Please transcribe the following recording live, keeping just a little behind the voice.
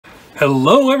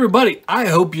Hello everybody, I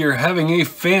hope you're having a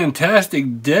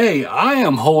fantastic day. I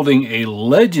am holding a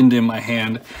legend in my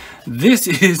hand. This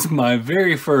is my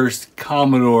very first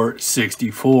Commodore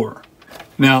 64.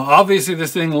 Now obviously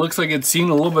this thing looks like it's seen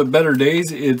a little bit better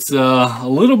days. It's a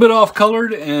little bit off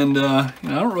colored and I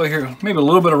don't really hear, maybe a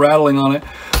little bit of rattling on it.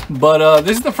 But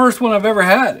this is the first one I've ever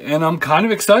had and I'm kind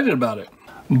of excited about it.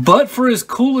 But for as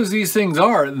cool as these things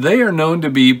are, they are known to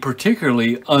be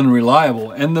particularly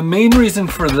unreliable. And the main reason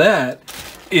for that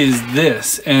is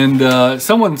this. And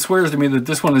someone swears to me that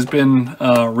this one has been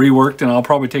reworked, and I'll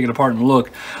probably take it apart and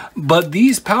look. But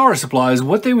these power supplies,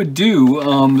 what they would do,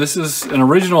 this is an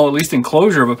original, at least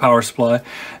enclosure of a power supply.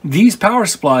 These power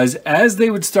supplies, as they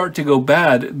would start to go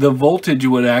bad, the voltage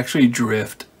would actually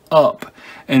drift up.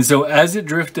 And so as it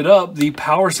drifted up, the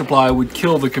power supply would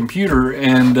kill the computer,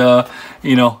 and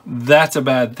you know, that's a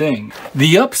bad thing.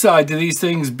 The upside to these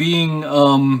things being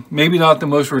maybe not the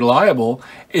most reliable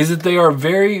is that they are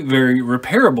very, very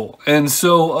repairable. And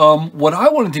so what I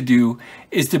wanted to do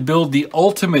is to build the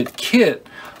ultimate kit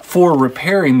for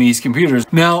repairing these computers.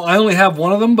 Now, I only have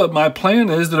one of them, but my plan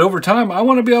is that over time, I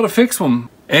want to be able to fix them.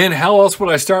 And how else would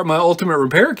I start my ultimate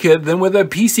repair kit than with a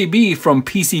PCB from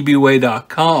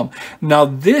PCBWay.com? Now,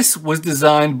 this was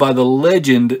designed by the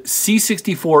legend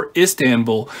C64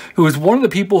 Istanbul, who is one of the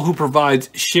people who provides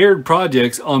shared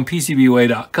projects on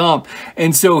PCBWay.com.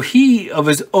 And so he, of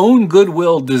his own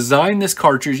goodwill, designed this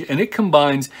cartridge, and it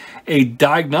combines a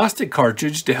diagnostic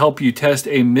cartridge to help you test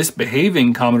a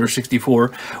misbehaving Commodore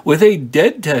 64 with a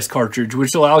dead test cartridge,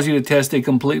 which allows you to test a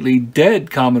completely dead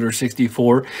Commodore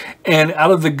 64. And out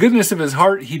of the goodness of his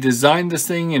heart, he designed this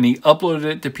thing and he uploaded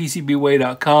it to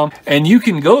PCBWay.com. And you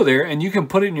can go there and you can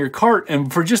put it in your cart,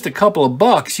 and for just a couple of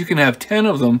bucks, you can have 10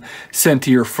 of them sent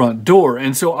to your front door.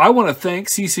 And so I want to thank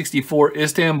C64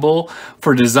 Istanbul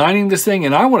for designing this thing,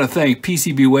 and I want to thank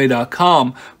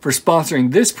PCBWay.com for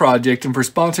sponsoring this project and for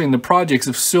sponsoring the projects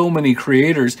of so many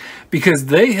creators, because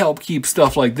they help keep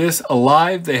stuff like this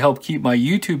alive. They help keep my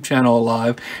YouTube channel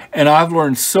alive, and I've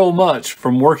learned so much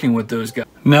from working with those guys.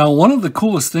 Now, one of the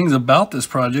coolest things about this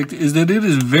project is that it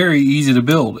is very easy to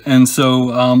build. And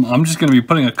so I'm just going to be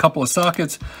putting a couple of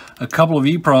sockets, a couple of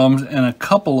EEPROMs, and a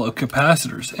couple of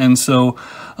capacitors. And so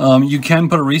you can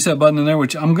put a reset button in there,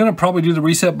 which I'm going to probably do the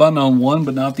reset button on one,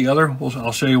 but not the other.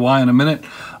 I'll show you why in a minute.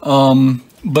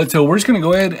 But so we're just going to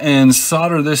go ahead and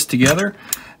solder this together.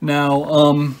 Now,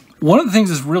 one of the things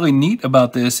that's really neat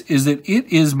about this is that it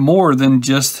is more than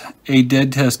just a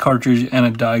dead test cartridge and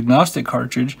a diagnostic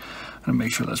cartridge. I'm going to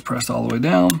make sure that's pressed all the way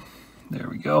down. There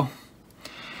we go.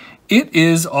 It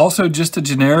is also just a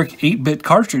generic 8-bit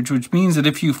cartridge, which means that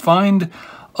if you find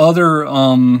other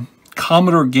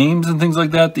Commodore games and things like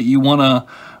that that you want to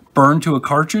burn to a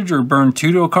cartridge or burn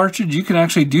to a cartridge, you can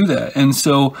actually do that. And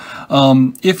so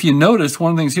if you notice,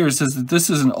 one of the things here, it says that this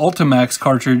is an Ultimax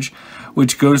cartridge,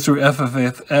 which goes through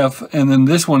FFFF, and then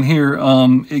this one here,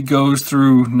 it goes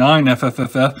through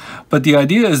 9FFFF. But the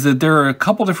idea is that there are a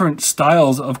couple different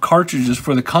styles of cartridges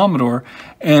for the Commodore,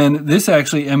 and this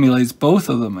actually emulates both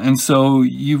of them. And so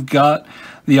you've got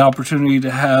the opportunity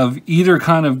to have either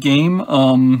kind of game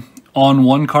on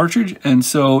one cartridge, and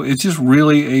so it's just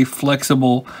really a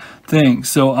flexible thing.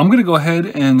 So I'm going to go ahead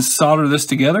and solder this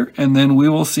together, and then we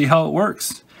will see how it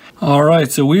works. All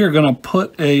right, so we are going to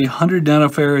put a 100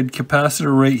 nanofarad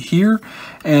capacitor right here,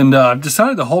 and I've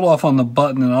decided to hold off on the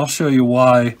button, and I'll show you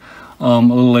why a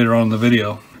little later on in the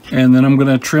video. And then I'm going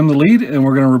to trim the lead, and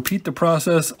we're going to repeat the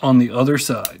process on the other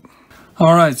side.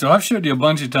 All right, so I've showed you a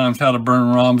bunch of times how to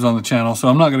burn ROMs on the channel, so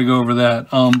I'm not going to go over that.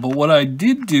 But what I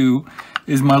did do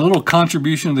is my little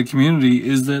contribution to the community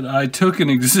is that I took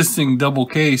an existing double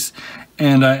case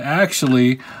and I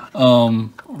actually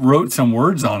wrote some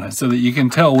words on it so that you can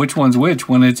tell which one's which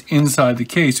when it's inside the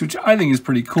case, which I think is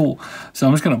pretty cool. So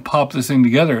I'm just going to pop this thing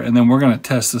together and then we're going to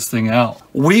test this thing out.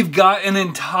 We've got an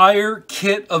entire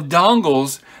kit of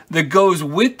dongles that goes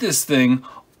with this thing,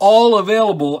 all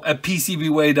available at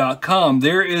PCBWay.com.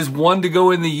 There is one to go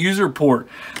in the user port.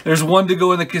 There's one to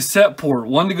go in the cassette port,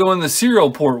 one to go in the serial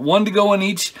port, one to go in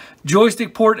each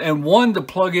joystick port, and one to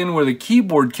plug in where the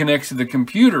keyboard connects to the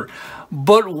computer.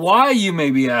 But why, you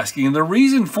may be asking? And the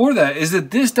reason for that is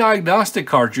that this diagnostic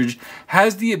cartridge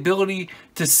has the ability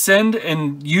to send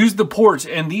and use the ports,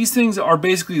 and these things are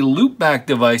basically loopback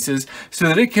devices so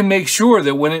that it can make sure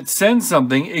that when it sends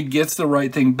something, it gets the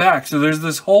right thing back. So there's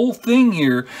this whole thing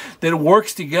here that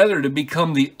works together to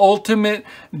become the ultimate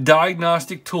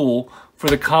diagnostic tool for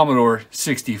the Commodore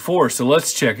 64. So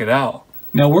let's check it out.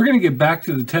 Now we're going to get back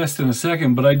to the test in a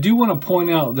second, but I do want to point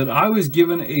out that I was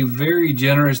given a very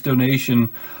generous donation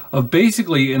of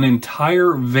basically an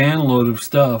entire van load of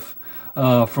stuff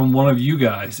from one of you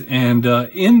guys, and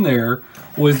in there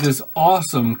was this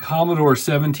awesome Commodore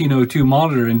 1702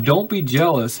 monitor. And don't be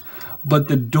jealous, but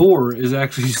the door is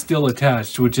actually still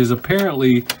attached, which is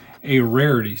apparently a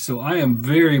rarity. So I am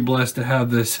very blessed to have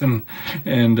this, and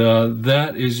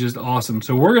that is just awesome.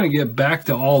 So we're going to get back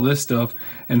to all this stuff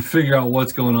and figure out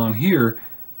what's going on here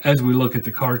as we look at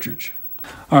the cartridge.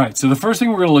 All right, so the first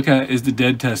thing we're going to look at is the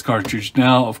dead test cartridge.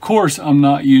 Now, of course, I'm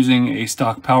not using a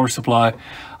stock power supply.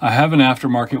 I have an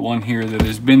aftermarket one here that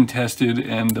has been tested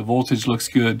and the voltage looks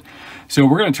good. So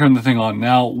we're going to turn the thing on.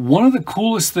 Now, one of the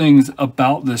coolest things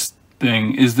about this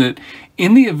thing is that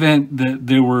in the event that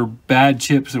there were bad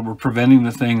chips that were preventing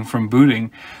the thing from booting,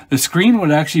 the screen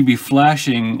would actually be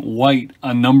flashing white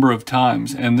a number of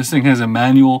times. And this thing has a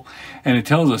manual, and it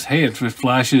tells us, hey, if it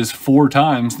flashes 4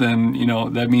 times, then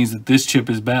that means that this chip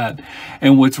is bad.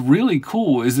 And what's really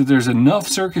cool is that there's enough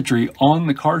circuitry on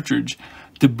the cartridge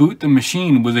to boot the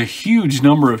machine with a huge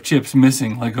number of chips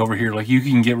missing, like over here. Like, you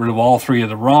can get rid of all 3 of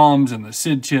the ROMs and the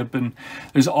SID chip, and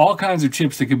there's all kinds of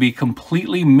chips that could be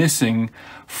completely missing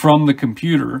from the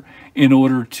computer in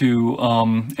order to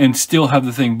and still have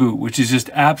the thing boot, which is just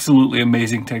absolutely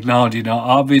amazing technology. Now,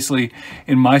 obviously,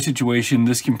 in my situation,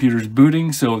 this computer is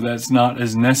booting, so that's not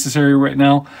as necessary right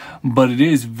now, but it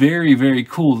is very, very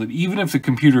cool that even if the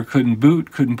computer couldn't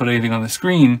boot, couldn't put anything on the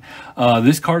screen,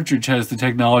 this cartridge has the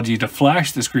technology to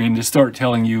flash the screen to start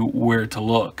telling you where to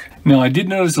look. Now, I did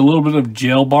notice a little bit of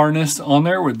gel barness on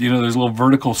there with, there's little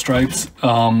vertical stripes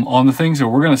on the thing, so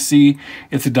we're going to see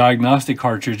if the diagnostic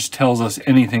cartridge tells us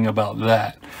anything about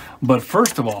that. But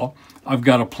first of all, I've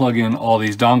got to plug in all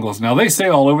these dongles. Now, they say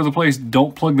all over the place,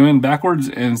 don't plug them in backwards,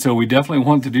 and so we definitely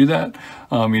want to do that.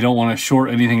 You don't want to short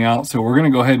anything out, so we're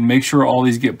going to go ahead and make sure all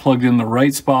these get plugged in the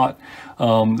right spot,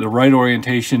 the right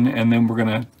orientation, and then we're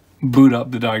going to boot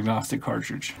up the diagnostic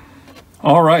cartridge.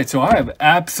 All right, so I have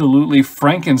absolutely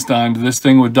Frankensteined this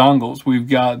thing with dongles. We've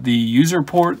got the user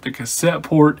port, the cassette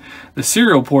port, the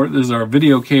serial port. This is our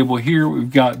video cable here.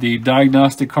 We've got the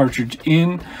diagnostic cartridge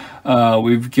in.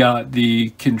 We've got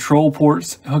the control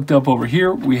ports hooked up over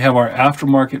here. We have our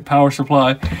aftermarket power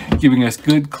supply giving us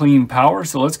good, clean power.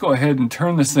 So let's go ahead and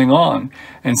turn this thing on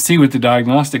and see what the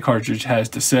diagnostic cartridge has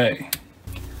to say.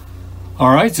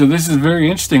 All right, so this is very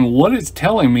interesting. What it's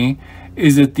telling me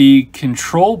is that the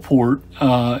control port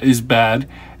is bad,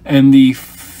 and the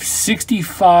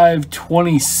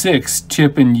 6526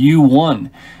 chip in U1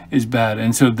 is bad,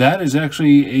 and so that is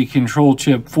actually a control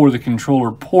chip for the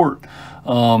controller port.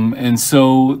 And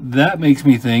so that makes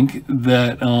me think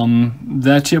that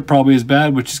that chip probably is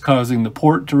bad, which is causing the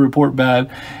port to report bad.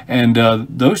 And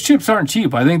those chips aren't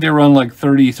cheap. I think they run like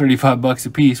 35 bucks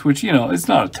a piece, which, it's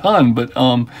not a ton, but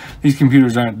these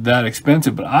computers aren't that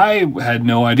expensive. But I had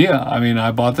no idea. I mean,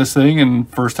 I bought this thing and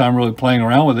first time really playing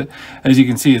around with it. As you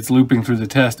can see, it's looping through the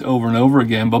test over and over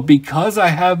again. But because I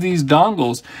have these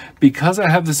dongles, because I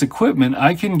have this equipment,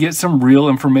 I can get some real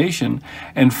information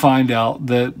and find out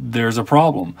that there's a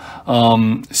problem.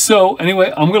 So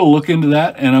anyway, I'm going to look into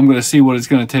that and I'm going to see what it's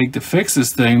going to take to fix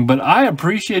this thing. But I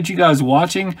appreciate you guys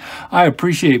watching. I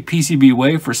appreciate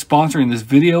PCBWay for sponsoring this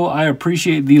video. I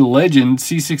appreciate the legend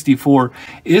C64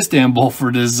 Istanbul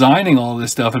for designing all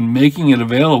this stuff and making it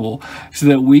available so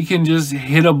that we can just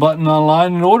hit a button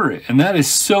online and order it. And that is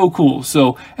so cool.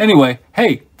 So anyway,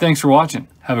 hey, thanks for watching.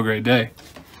 Have a great day.